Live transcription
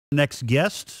Next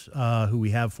guest, who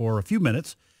we have for a few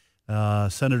minutes,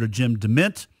 Senator Jim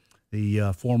DeMint,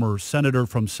 the former senator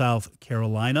from South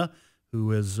Carolina,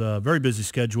 who has a very busy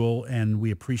schedule, and we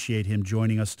appreciate him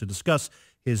joining us to discuss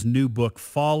his new book,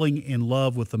 Falling in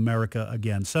Love with America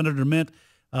Again. Senator DeMint,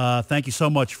 thank you so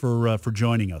much for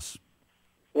joining us.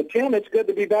 Well, Tim, it's good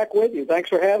to be back with you. Thanks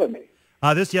for having me.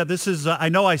 This is. I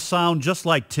know I sound just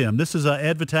like Tim. This is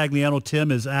Ed Vitagliano. Tim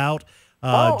is out.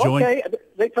 Okay.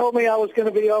 They told me I was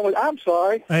going to be on. I'm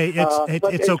sorry. Hey,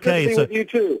 it's okay. Good to be with you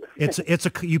too.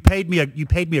 You paid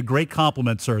me a great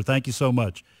compliment, sir. Thank you so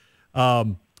much.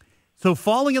 So,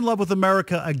 Falling in Love with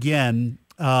America Again.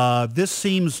 This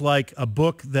seems like a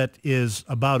book that is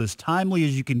about as timely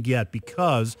as you can get,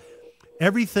 because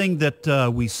everything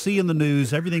that we see in the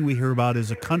news, everything we hear about, is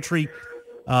a country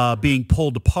being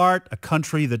pulled apart, a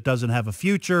country that doesn't have a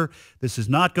future. This is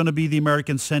not going to be the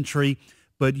American century.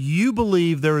 But you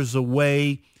believe there is a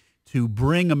way to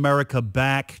bring America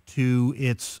back to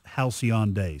its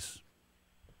halcyon days.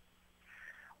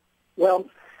 Well,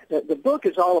 the book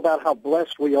is all about how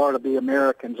blessed we are to be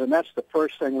Americans, and that's the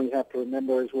first thing we have to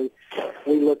remember as we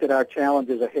look at our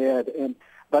challenges ahead.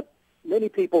 But many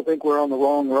people think we're on the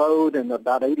wrong road, and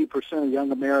about 80% of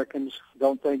young Americans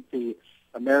don't think the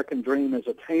American dream is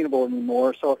attainable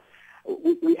anymore. So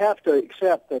we have to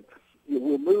accept that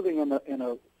we're moving in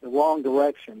the wrong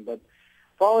direction. But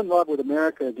Fall in Love with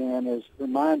America Again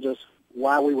reminds us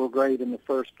why we were great in the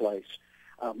first place,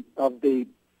 of the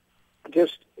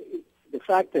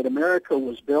fact that America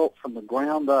was built from the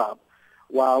ground up,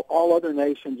 while all other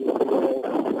nations in the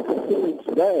world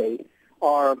today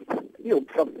are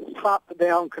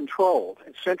top-down controlled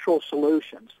and central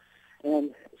solutions. And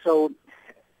so,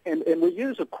 and we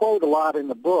use a quote a lot in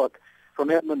the book from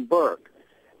Edmund Burke,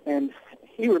 and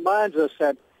he reminds us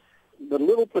that the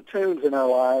little platoons in our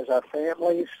lives, our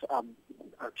families,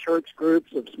 our church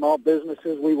groups of small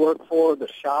businesses we work for, the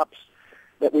shops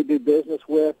that we do business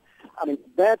with,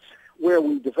 that's where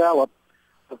we develop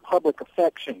the public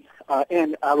affection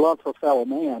and our love for fellow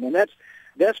man. And that's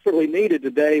desperately needed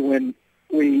today when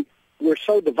we're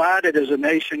so divided as a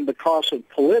nation because of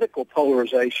political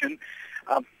polarization.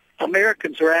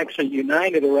 Americans are actually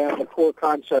united around the core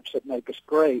concepts that make us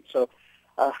great. So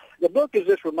the book is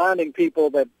just reminding people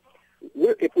that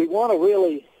if we want to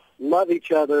really love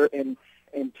each other and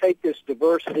take this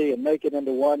diversity and make it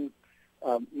into one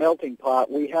melting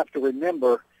pot, we have to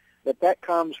remember that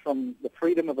comes from the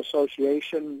freedom of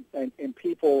association and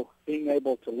people being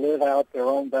able to live out their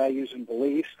own values and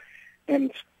beliefs.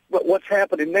 And what's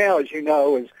happening now, as you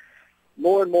know, is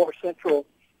more and more central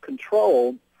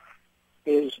control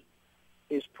is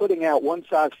putting out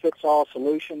one-size-fits-all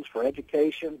solutions for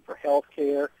education, for health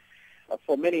care,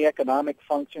 for many economic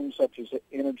functions such as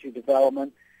energy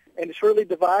development, and it's really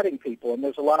dividing people, and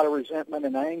there's a lot of resentment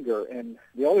and anger, and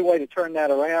the only way to turn that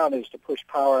around is to push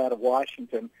power out of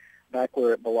Washington back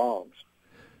where it belongs.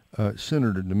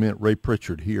 Senator DeMint, Ray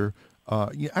Pritchard here.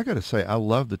 I got to say, I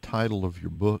love the title of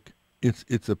your book.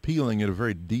 It's appealing at a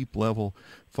very deep level,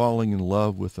 Falling in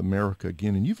Love with America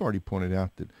Again, and you've already pointed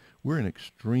out that we're an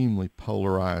extremely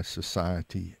polarized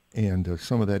society, and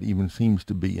some of that even seems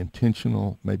to be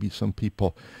intentional. Maybe some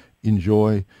people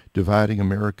enjoy dividing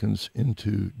Americans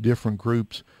into different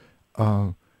groups.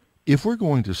 If we're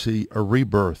going to see a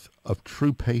rebirth of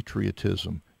true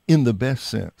patriotism in the best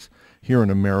sense here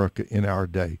in America in our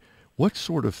day, what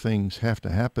sort of things have to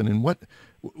happen, and what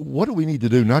do we need to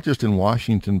do, not just in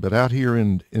Washington, but out here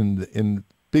in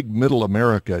big middle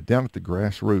America, down at the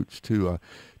grassroots,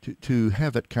 to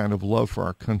have that kind of love for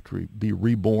our country be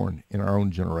reborn in our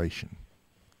own generation?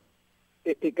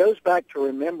 It goes back to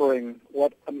remembering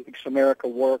what makes America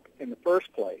work in the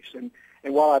first place. And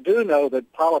while I do know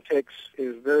that politics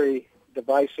is very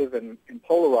divisive and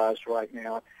polarized right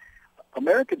now,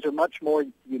 Americans are much more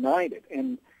united.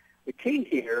 And the key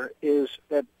here is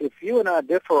that if you and I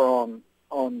differ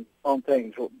on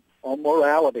things, on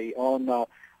morality, on the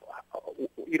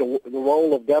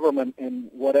role of government in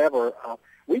whatever,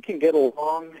 we can get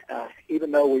along,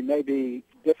 even though we may be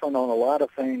different on a lot of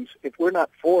things, if we're not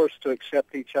forced to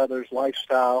accept each other's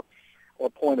lifestyle or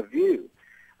point of view.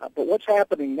 But what's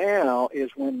happening now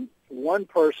is when one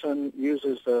person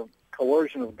uses the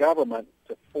coercion of government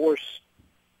to force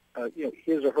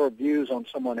his or her views on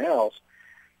someone else,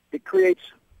 it creates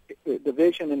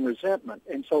division and resentment.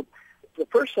 And so the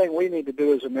first thing we need to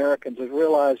do as Americans is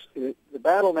realize the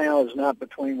battle now is not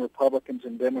between Republicans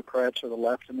and Democrats or the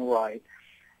left and the right.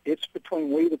 It's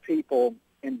between we the people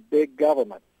and big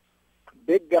government.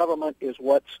 Big government is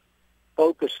what's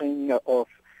focusing or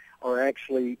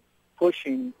actually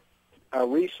pushing our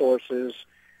resources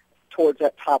towards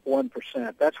that top 1%.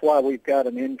 That's why we've got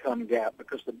an income gap,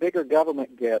 because the bigger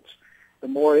government gets, the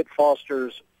more it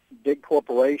fosters big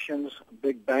corporations,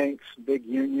 big banks, big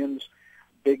unions,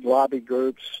 big lobby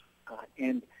groups,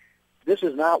 and this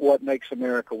is not what makes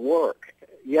America work.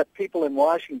 Yet people in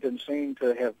Washington seem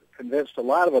to have convinced a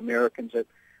lot of Americans that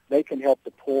they can help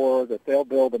the poor, that they'll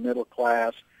build a middle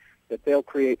class, that they'll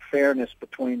create fairness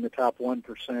between the top 1%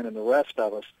 and the rest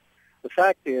of us. The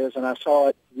fact is, and I saw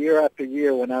it year after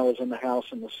year when I was in the House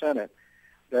and the Senate,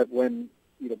 that when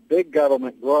big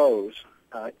government grows,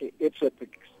 it's at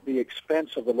the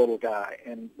expense of the little guy.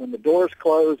 And when the doors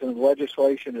close and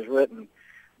legislation is written,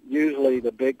 usually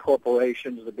the big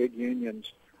corporations, the big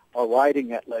unions, are writing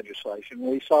that legislation.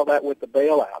 We saw that with the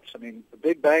bailouts. I mean, the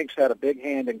big banks had a big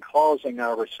hand in causing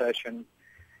our recession,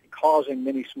 causing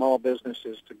many small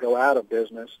businesses to go out of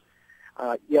business.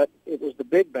 Yet it was the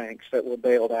big banks that were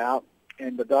bailed out,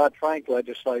 and the Dodd-Frank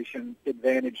legislation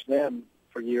advantaged them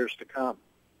for years to come.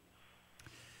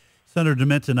 Senator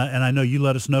DeMint, and I know you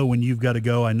let us know when you've got to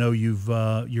go. I know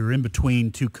you're in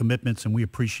between two commitments, and we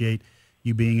appreciate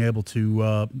you being able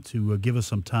to give us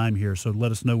some time here. So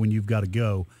let us know when you've got to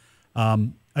go.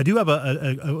 I do have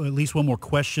at least one more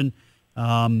question.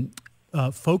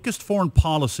 Focused foreign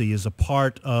policy is a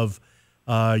part of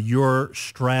your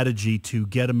strategy to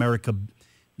get America,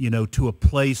 to a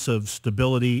place of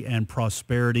stability and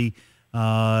prosperity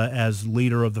as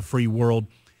leader of the free world.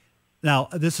 Now,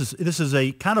 this is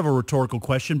a kind of a rhetorical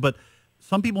question, but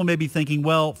some people may be thinking,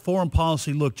 well, foreign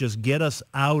policy, look, just get us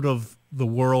out of the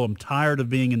world. I'm tired of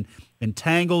being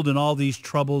entangled in all these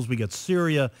troubles. We got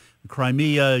Syria,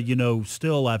 Crimea,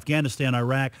 still Afghanistan,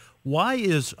 Iraq. Why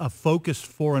is a focused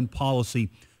foreign policy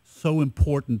so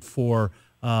important for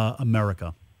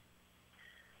America?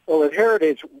 Well, at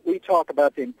Heritage, we talk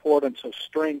about the importance of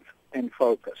strength and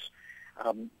focus.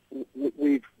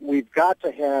 We've got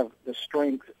to have the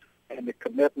strength and the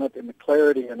commitment and the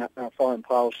clarity in our foreign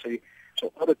policy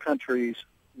so other countries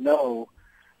know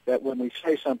that when we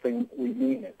say something, we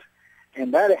mean it.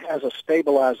 And that has a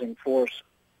stabilizing force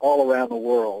all around the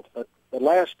world. But the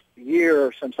last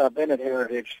year since I've been at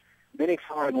Heritage, many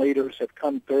foreign leaders have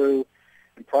come through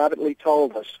and privately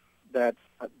told us that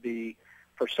the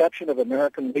perception of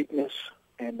American weakness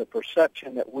and the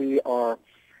perception that we are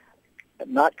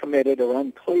not committed or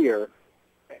unclear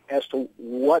as to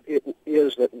what it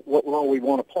is what role we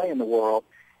want to play in the world,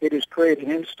 it has created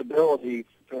instability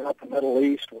throughout the Middle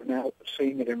East. We're now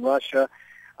seeing it in Russia.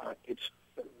 It's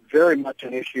very much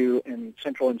an issue in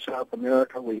Central and South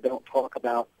America. We don't talk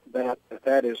about that, but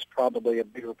that is probably a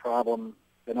bigger problem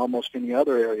than almost any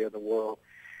other area of the world.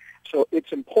 So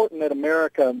it's important that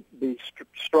America be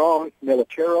strong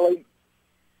militarily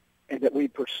and that we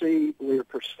are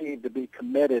perceived to be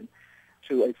committed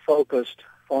to a focused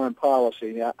foreign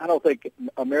policy. Now, I don't think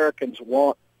Americans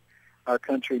want our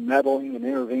country meddling and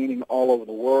intervening all over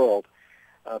the world.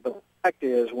 But the fact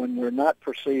is, when we're not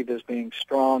perceived as being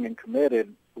strong and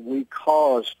committed, we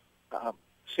cause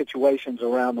situations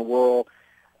around the world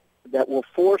that will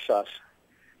force us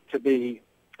to be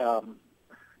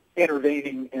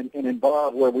intervening and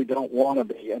involved where we don't want to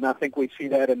be. And I think we see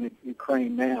that in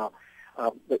Ukraine now.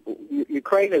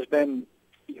 Ukraine has been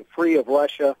free of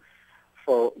Russia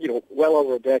for well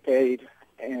over a decade,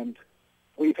 and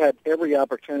we've had every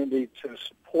opportunity to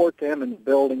support them in the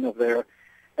building of their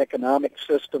economic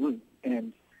system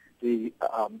and the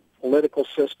political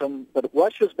system. But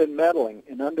Russia's been meddling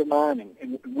and undermining,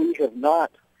 and we have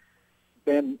not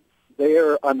been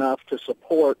there enough to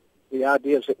support the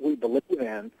ideas that we believe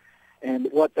in. And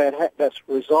what that's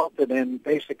resulted in,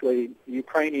 basically,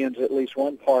 Ukrainians, at least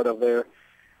one part of their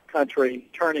country,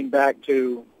 turning back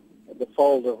to the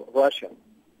fold of Russia.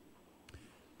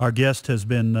 Our guest has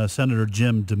been Senator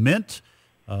Jim DeMint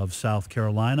of South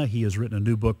Carolina. He has written a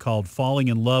new book called Falling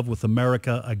in Love with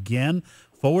America Again,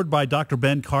 forward by Dr.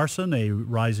 Ben Carson, a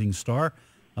rising star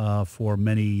for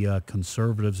many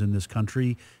conservatives in this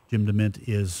country. Jim DeMint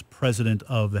is president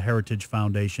of the Heritage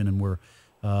Foundation, and we're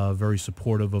very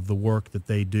supportive of the work that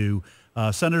they do.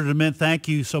 Senator DeMint, thank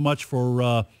you so much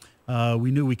for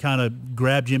we knew we kind of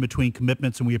grabbed you in between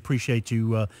commitments, and we appreciate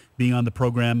you being on the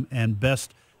program, and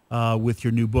best with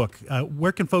your new book.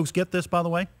 Where can folks get this, by the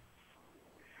way?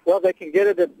 Well, they can get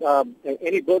it at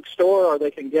any bookstore, or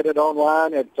they can get it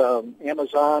online at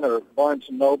Amazon or Barnes &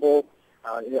 Noble.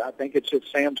 I think it's at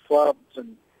Sam's Clubs.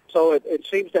 And so it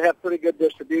seems to have pretty good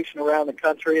distribution around the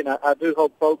country, and I do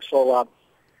hope folks will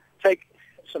take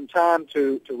some time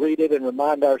to read it and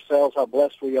remind ourselves how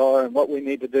blessed we are and what we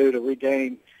need to do to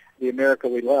regain the America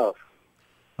we love.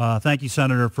 Thank you,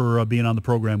 Senator, for being on the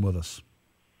program with us.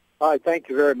 All right, thank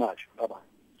you very much. Bye-bye.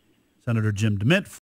 Senator Jim DeMint.